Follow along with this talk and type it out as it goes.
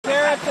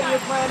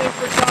voting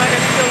for China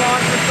still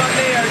on for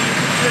Sunday? Or are you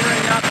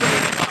considering not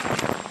putting them on?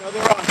 No,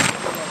 they're on.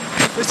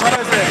 Mr.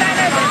 President,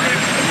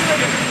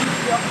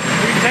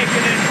 We've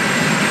taken in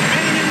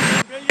billions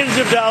and billions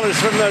of dollars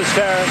from those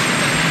tariffs.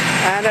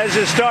 And as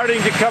is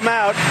starting to come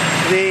out,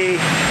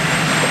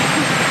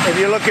 if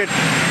you look at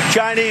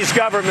Chinese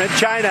government,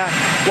 China,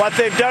 what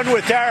they've done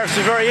with tariffs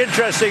is very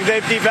interesting.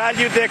 They've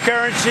devalued their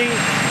currency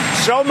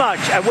so much,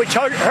 which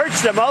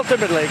hurts them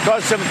ultimately. It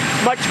costs them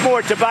much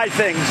more to buy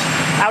things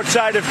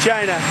outside of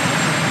China.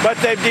 But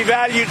they've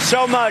devalued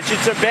so much.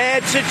 It's a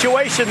bad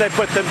situation they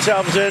put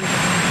themselves in.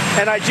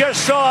 And I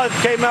just saw, it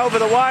came over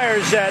the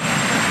wires, that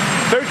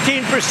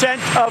 13%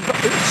 of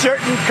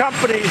certain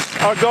companies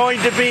are going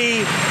to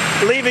be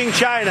leaving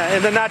China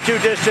in the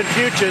not-too-distant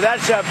future.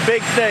 That's a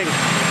big thing.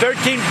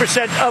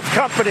 13% of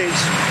companies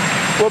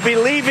will be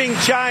leaving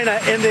China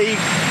in the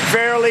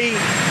fairly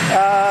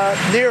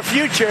near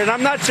future. And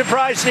I'm not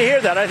surprised to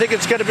hear that. I think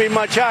it's going to be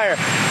much higher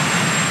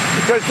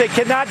because they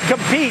cannot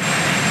compete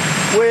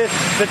with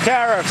the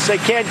tariffs. They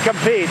can't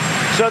compete.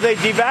 So they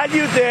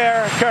devalued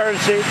their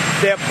currency.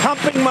 They're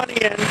pumping money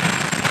in.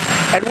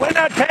 And we're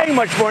not paying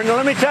much more. Now,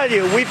 let me tell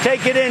you, we've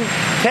taken in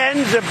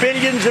tens of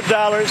billions of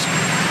dollars.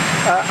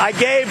 I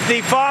gave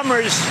the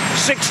farmers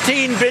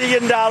 $16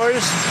 billion,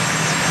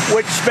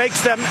 which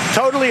makes them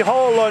totally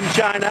whole on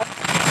China.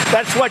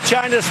 That's what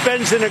China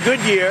spends in a good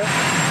year.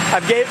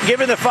 I've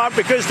given the farm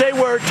because they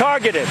were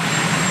targeted.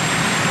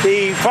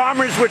 The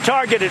farmers were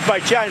targeted by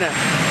China.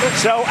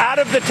 So out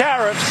of the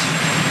tariffs,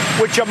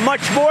 which are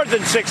much more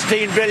than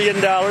 $16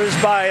 billion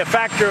by a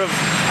factor of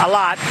a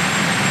lot,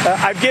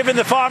 I've given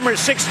the farmers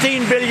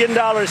 $16 billion.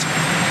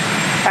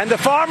 And the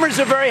farmers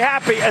are very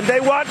happy, and they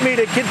want me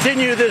to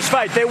continue this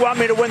fight. They want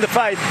me to win the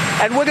fight,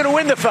 and we're going to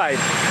win the fight.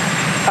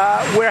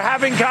 We're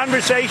having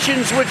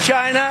conversations with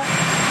China.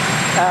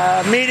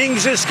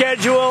 Meetings are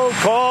scheduled.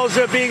 Calls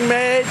are being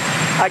made.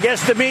 I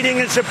guess the meeting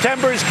in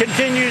September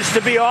continues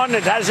to be on.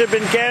 It hasn't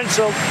been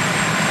canceled,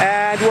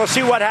 and we'll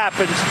see what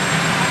happens.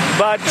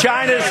 But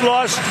China's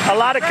lost a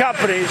lot of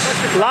companies.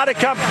 A lot of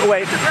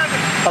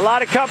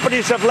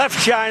companies have left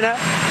China,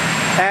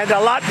 and a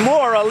lot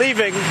more are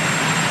leaving.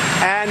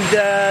 And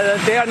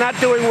they are not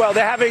doing well.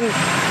 They're having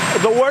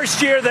the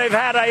worst year they've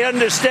had, I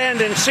understand,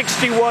 in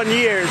 61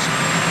 years.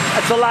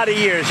 That's a lot of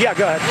years. Yeah,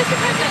 go ahead. Mr.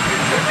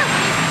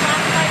 President,